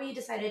 Before we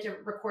decided to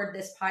record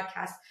this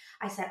podcast,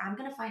 I said, I'm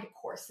going to find a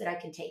course that I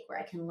can take where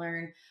I can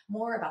learn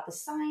more about the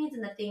signs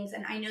and the things.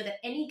 And I know that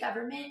any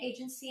government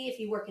agency, if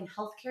you work in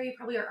healthcare, you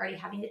probably are already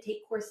having to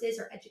take courses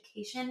or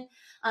education.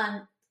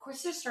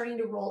 Courses are starting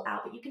to roll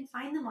out, but you can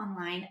find them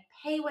online.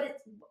 Pay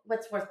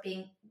what's worth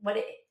being,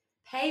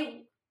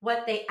 pay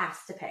what they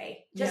ask to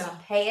pay. Just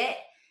pay it.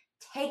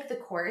 Take the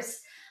course,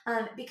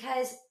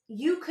 because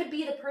you could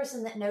be the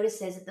person that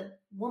notices that the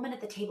woman at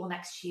the table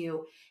next to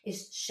you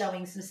is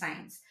showing some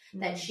signs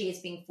that she is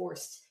being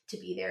forced to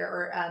be there,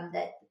 or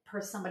that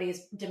somebody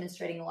is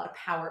demonstrating a lot of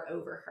power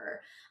over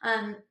her.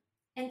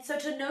 And so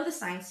to know the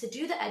signs, to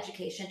do the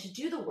education, to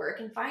do the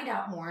work and find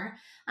out more,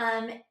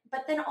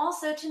 but then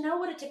also to know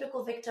what a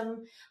typical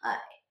victim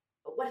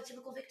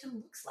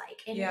looks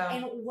like,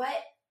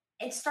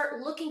 and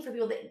start looking for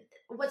people.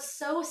 What's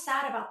so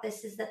sad about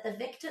this is that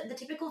the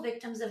typical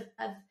victims of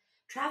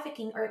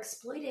trafficking are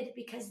exploited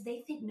because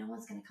they think no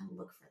one's going to come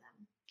look for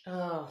them.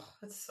 Oh,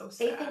 that's so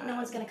sad. They think no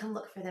one's going to come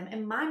look for them.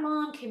 And my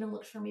mom came and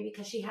looked for me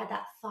because she had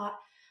that thought,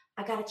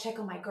 I got to check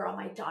on my girl,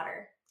 my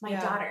daughter.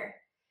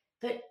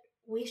 But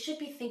we should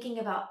be thinking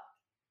about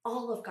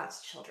all of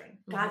God's children,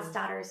 God's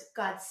daughters,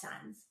 God's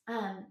sons.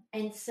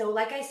 And so,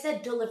 like I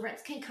said,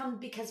 deliverance can come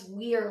because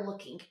we are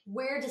looking.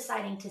 We're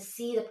deciding to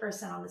see the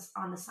person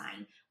on the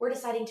sign. We're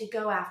deciding to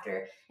go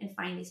after and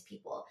find these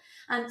people.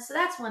 So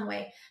that's one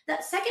way. The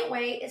second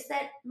way is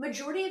that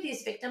majority of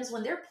these victims,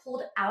 when they're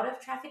pulled out of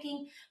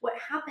trafficking, what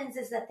happens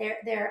is that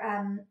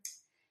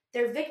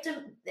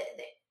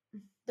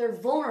they're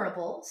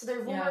vulnerable. So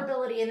their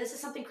vulnerability, and this is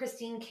something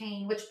Christine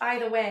Caine, which by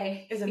the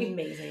way is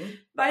amazing.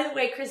 By the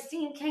way,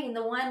 Christine Caine,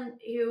 the one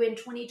who in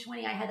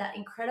 2020 I had that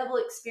incredible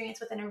experience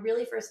with, and I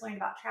really first learned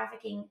about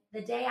trafficking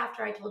the day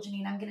after I told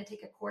Janine I'm going to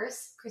take a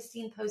course.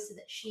 Christine posted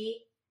that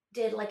she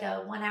did a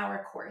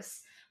 1-hour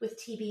course with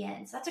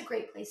TBN. So that's a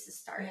great place to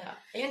start.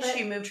 Yeah. And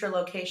she moved her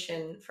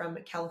location from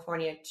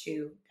California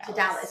to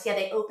Dallas. Yeah,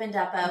 they opened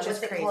up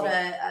called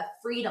a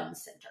freedom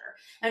center.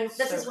 And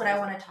this is what I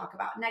want to talk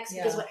about next,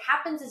 because what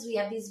happens is we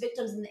have these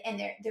victims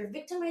and they're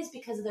victimized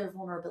because of their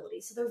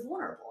vulnerability. So they're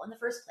vulnerable in the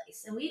first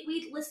place. And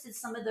we listed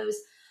some of those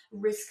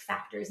risk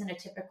factors in a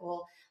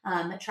typical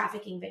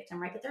trafficking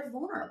victim, right? But they're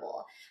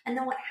vulnerable. And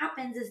then what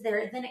happens is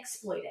they're then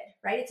exploited,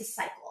 right? It's a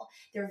cycle.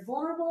 They're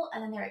vulnerable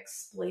and then they're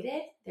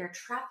exploited. They're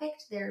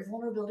trafficked. Their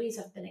vulnerabilities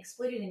have been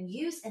exploited and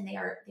used, and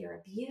they're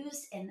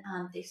abused, and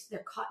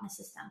they're caught in a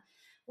system.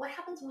 What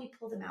happens when we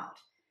pull them out?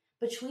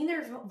 Between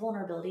their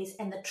vulnerabilities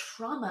and the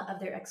trauma of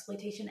their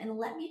exploitation. And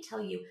let me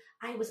tell you,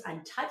 I was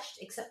untouched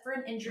except for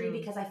an injury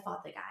because I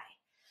fought the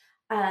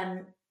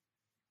guy.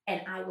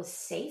 And I was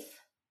safe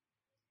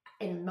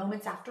in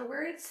moments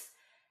afterwards.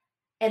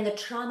 And the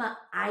trauma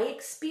I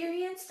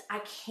experienced, I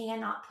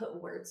cannot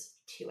put words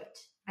to it.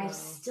 Wow. I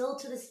still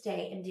to this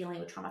day am dealing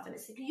with trauma from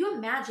this. Can you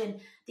imagine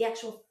the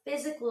actual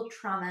physical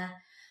trauma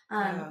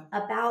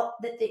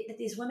about that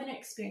these women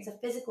experience, the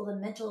physical, the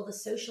mental, the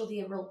social, the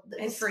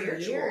and for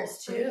spiritual,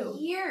 years too. For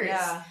years.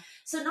 Yeah.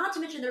 So not to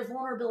mention their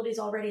vulnerabilities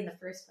already in the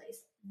first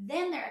place.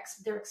 Then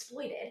they're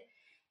exploited,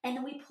 and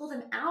then we pull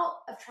them out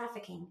of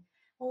trafficking.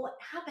 Well, what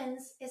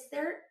happens is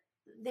they're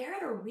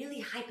at a really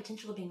high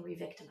potential of being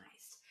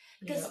re-victimized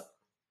because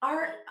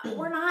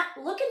we're not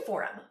looking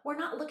for them. We're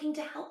not looking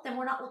to help them.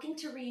 We're not looking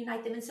to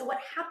reunite them. And so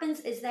what happens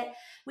is that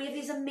we have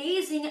these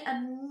amazing,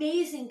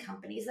 amazing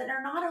companies that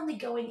are not only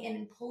going in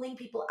and pulling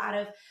people out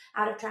of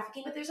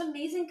trafficking, but there's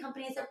amazing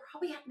companies that are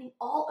probably happening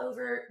all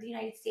over the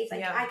United States.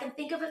 I can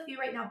think of a few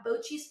right now.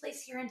 Bochi's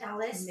place here in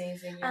Dallas.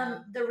 Amazing.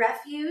 The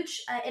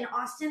Refuge in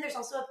Austin. There's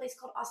also a place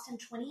called Austin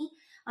 20.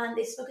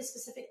 They focus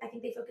specifically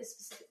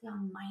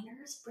on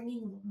minors,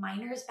 bringing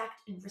minors back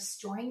and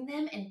restoring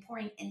them and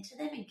pouring into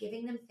them and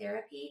giving them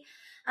therapy.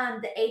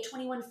 The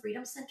A21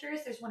 Freedom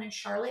Centers, there's one in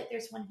Charlotte,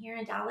 there's one here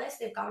in Dallas.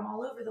 They've got them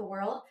all over the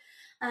world.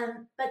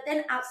 But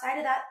then outside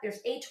of that, there's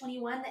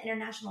A21, the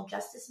International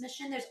Justice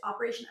Mission. There's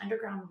Operation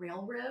Underground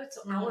Railroad,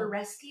 so Our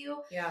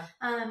Rescue. Yeah.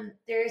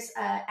 There's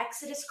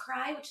Exodus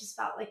Cry, which is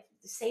about like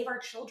Save Our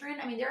Children.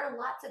 I mean, there are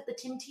lots of the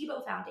Tim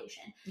Tebow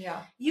Foundation.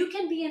 Yeah. You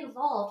can be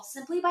involved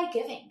simply by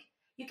giving.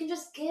 You can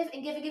just give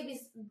and give and give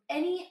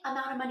any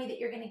amount of money that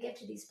you're going to give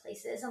to these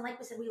places. And like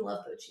we said, we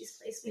love Bochi's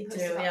place. We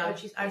post about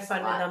Bochi's place. I've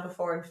funded them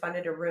before and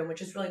funded a room,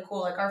 which is really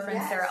cool. Like our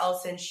friend Sarah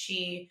Elson,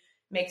 she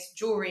makes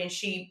jewelry and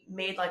she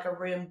made like a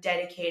room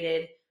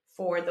dedicated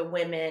for the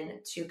women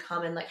to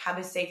come and like have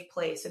a safe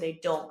place so they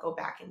don't go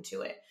back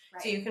into it.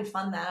 Right. So you can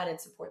fund that and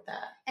support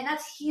that. And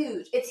that's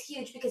huge. It's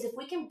huge because if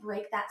we can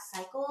break that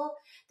cycle,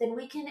 then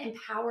we can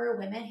empower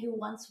women who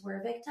once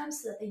were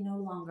victims so that they no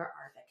longer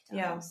are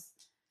victims.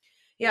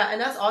 Yeah,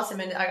 and that's awesome.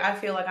 And I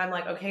feel like I'm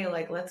like, okay,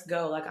 like, let's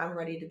go. Like, I'm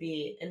ready to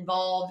be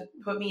involved.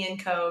 Put me in,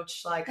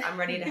 coach. Like, I'm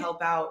ready to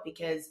help out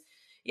because,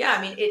 yeah,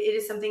 I mean, it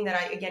is something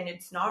that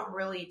it's not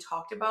really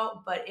talked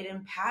about, but it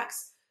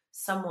impacts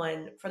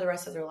someone for the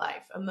rest of their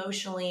life.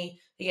 Emotionally,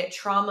 they get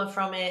trauma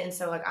from it. And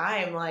so, like, I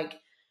am like,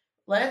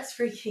 let's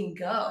freaking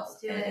go.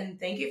 Let's do it. And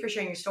thank you for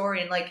sharing your story.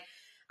 And, like,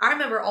 I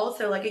remember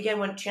also, like, again,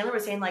 when Chandler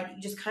was saying,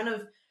 like, just kind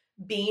of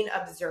being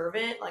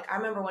observant. Like I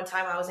remember one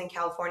time I was in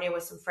California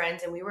with some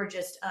friends and we were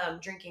just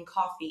drinking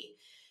coffee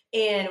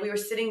and we were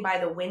sitting by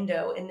the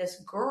window and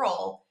this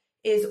girl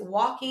is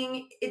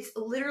walking. It's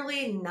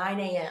literally 9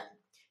 a.m.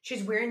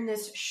 She's wearing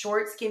this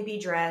short, skimpy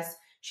dress.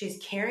 She's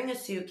carrying a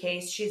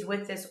suitcase. She's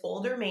with this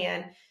older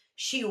man.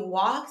 She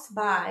walks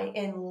by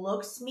and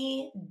looks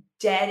me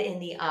dead in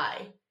the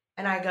eye.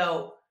 And I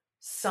go,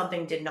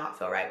 something did not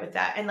feel right with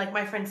that. And like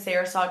my friend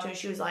Sarah saw it too.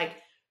 She was like,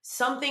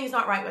 something's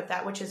not right with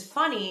that, which is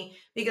funny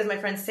because my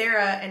friend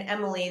Sarah and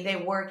Emily, they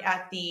work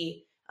at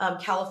the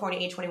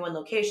California A21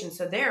 location.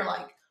 So they're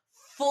like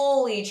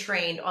fully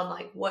trained on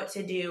like what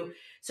to do.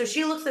 So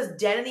she looks us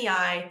dead in the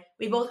eye.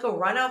 We both go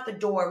run out the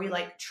door. We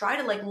like try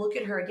to like look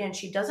at her again.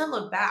 She doesn't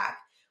look back.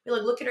 We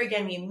like look at her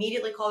again. We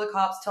immediately call the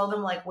cops, tell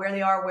them like where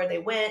they are, where they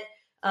went.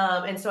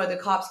 And so the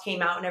cops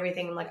came out and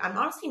everything. I'm like, I'm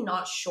honestly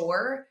not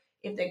sure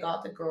if they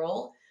got the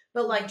girl.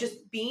 But like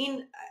just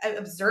being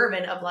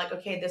observant of like,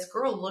 okay, this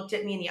girl looked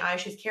at me in the eye.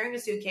 She's carrying a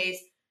suitcase.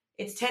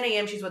 It's 10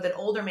 a.m. She's with an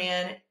older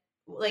man.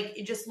 Like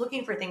just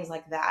looking for things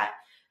like that.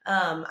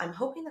 I'm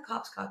hoping the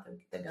cops caught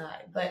the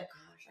guy. But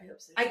gosh, I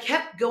hope so. I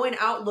kept going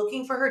out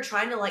looking for her,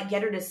 trying to like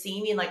get her to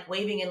see me and like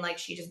waving and like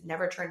she just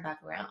never turned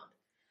back around.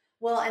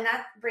 Well, and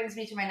that brings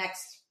me to my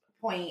next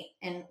point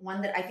and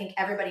one that I think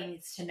everybody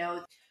needs to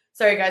know.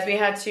 Sorry, guys, we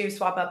had to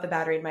swap out the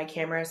battery in my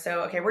camera.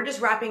 So, okay, we're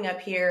just wrapping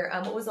up here.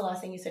 What was the last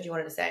thing you said you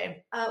wanted to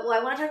say? Well,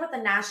 I want to talk about the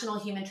National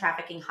Human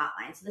Trafficking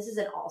Hotline. So this is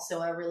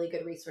also a really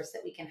good resource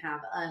that we can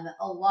have.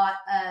 A lot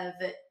of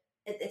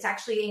it's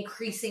actually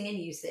increasing in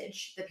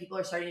usage, that people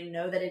are starting to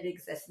know that it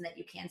exists and that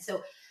you can.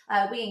 So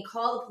we can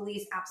call the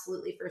police,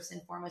 absolutely, first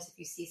and foremost, if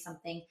you see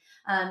something.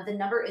 The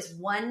number is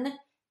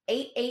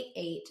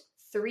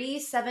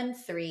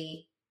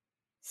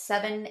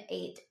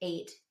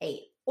 1-888-373-7888.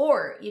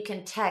 Or you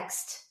can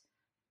text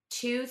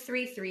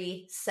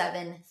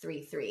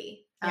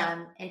 233-733.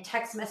 And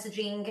text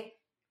messaging,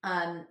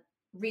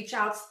 reach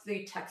outs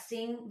through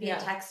texting via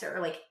text are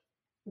like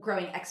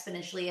growing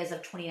exponentially as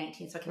of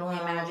 2019. So I can only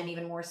imagine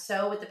even more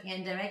so with the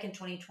pandemic in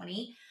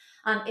 2020.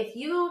 If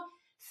you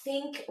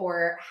think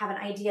or have an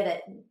idea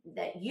that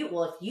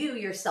if you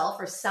yourself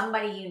or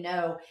somebody you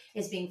know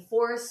is being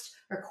forced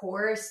or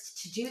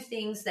coerced to do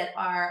things that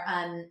are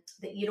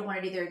that you don't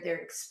want to do, they're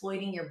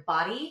exploiting your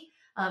body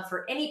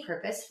for any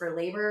purpose, for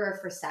labor or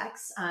for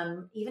sex,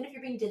 even if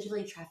you're being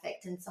digitally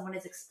trafficked and someone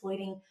is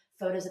exploiting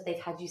photos that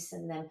they've had you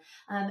send them,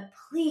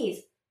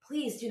 please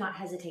do not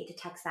hesitate to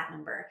text that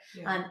number.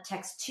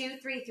 Text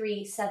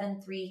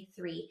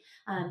 233-733.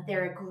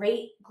 They're a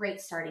great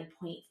starting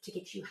point to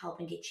get you help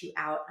and get you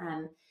out.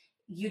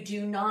 You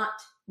do not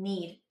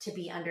need to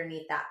be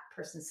underneath that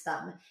person's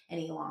thumb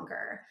any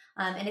longer.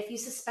 And if you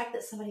suspect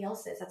that somebody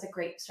else is, that's a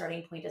great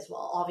starting point as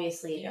well.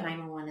 Obviously,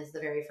 911 is the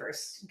very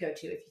first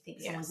go-to if you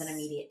think someone's in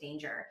immediate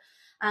danger.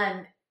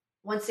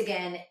 Once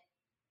again,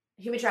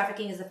 human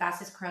trafficking is the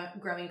fastest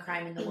growing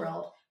crime in the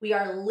world. We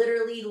are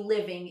literally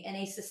living in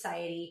a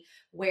society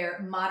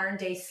where modern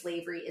day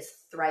slavery is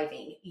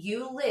thriving.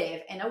 You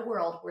live in a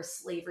world where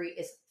slavery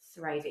is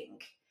thriving.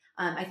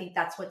 I think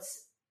that's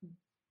what's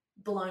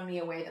blown me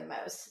away the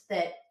most,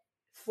 that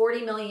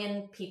 40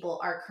 million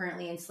people are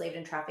currently enslaved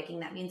in trafficking.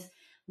 That means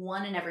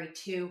 1 in every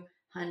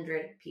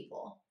 200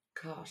 people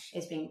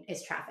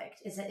is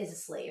trafficked, is a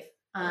slave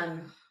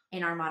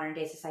in our modern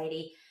day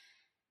society.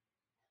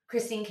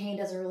 Christine Caine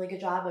does a really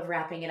good job of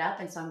wrapping it up,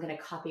 and so I'm going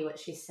to copy what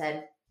she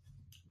said.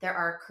 There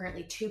are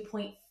currently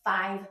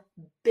 2.5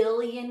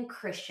 billion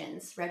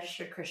Christians,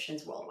 registered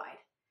Christians worldwide.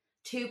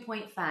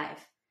 2.5.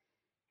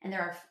 And there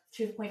are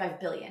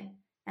 2.5 billion.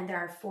 And there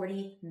are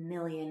 40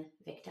 million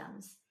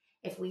victims.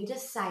 If we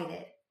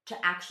decided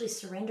to actually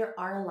surrender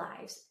our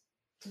lives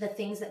to the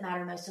things that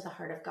matter most to the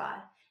heart of God,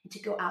 and to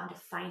go out and to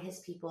find his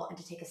people and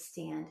to take a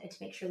stand and to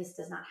make sure this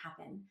does not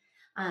happen,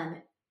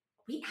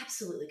 we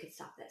absolutely could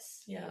stop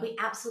this. Yeah. We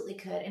absolutely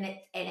could. And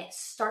it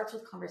starts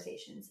with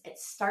conversations. It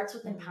starts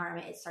with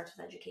empowerment. It starts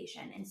with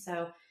education. And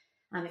so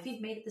if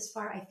you've made it this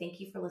far, I thank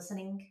you for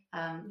listening.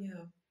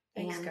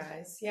 Thanks,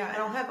 guys. And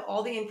I'll have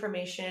all the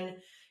information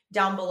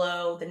down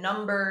below, the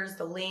numbers,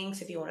 the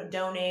links, if you want to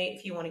donate,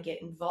 if you want to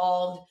get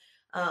involved.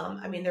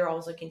 They're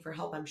always looking for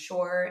help, I'm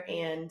sure.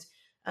 And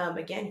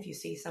again, if you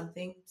see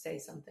something, say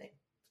something.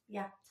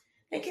 Yeah.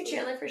 Thank you,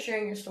 Chandler, for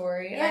sharing your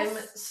story. Yes.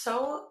 I'm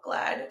so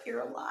glad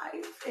you're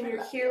alive and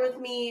you're here with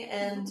me.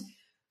 And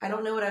I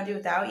don't know what I'd do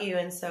without you.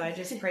 And so I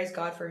just praise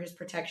God for his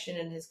protection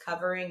and his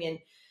covering.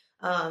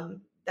 And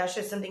that's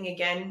just something,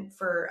 again,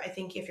 I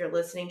think if you're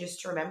listening,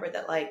 just to remember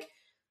that, like,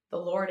 the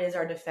Lord is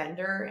our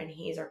defender and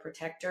he is our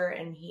protector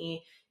and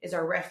he is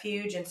our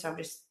refuge. And so I'm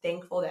just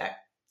thankful that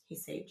he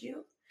saved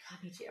you.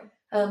 God, me too.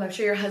 I'm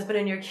sure your husband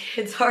and your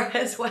kids are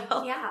as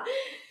well. Yeah.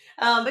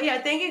 But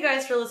thank you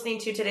guys for listening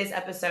to today's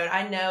episode.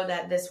 I know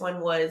that this one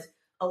was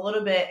a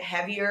little bit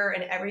heavier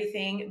and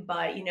everything,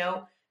 but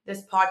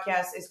this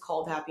podcast is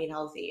called Happy and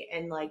Healthy.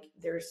 And like,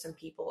 there's some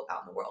people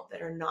out in the world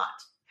that are not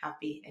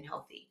happy and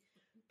healthy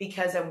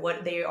because of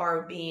what they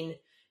are being,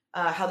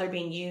 how they're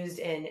being used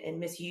and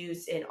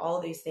misused and all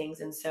of these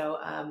things. And so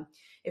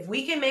if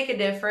we can make a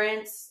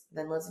difference,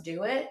 then let's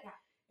do it. Yeah.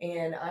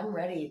 And I'm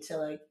ready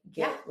to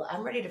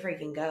I'm ready to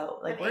freaking go.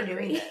 Like, we're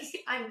doing this.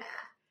 I'm mad.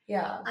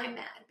 Yeah. I'm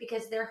mad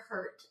because their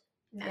hurt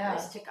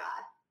matters to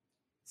God.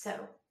 So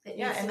it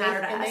needs to and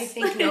matter to us. And they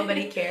think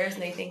nobody cares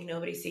and they think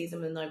nobody sees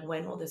them, and like,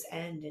 when will this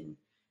end? And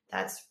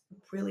that's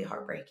really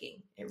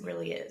heartbreaking. It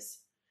really is.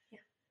 Yeah.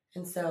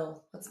 And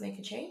so let's make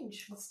a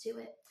change. Let's do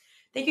it.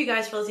 Thank you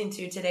guys for listening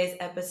to today's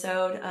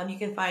episode. You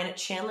can find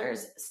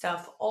Chandler's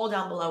stuff all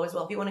down below as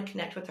well. If you want to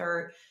connect with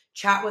her,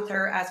 chat with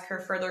her, ask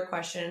her further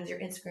questions, your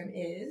Instagram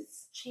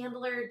is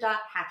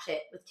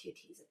Chandler.Hatchet with 2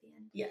 T's at the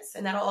end. Yes,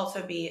 and that'll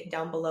also be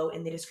down below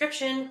in the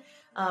description.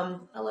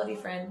 I love you,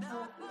 friend.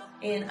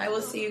 And I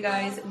will see you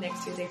guys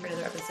next Tuesday for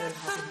another episode of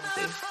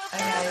Happy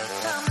and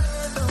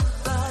Healthy. Bye, guys.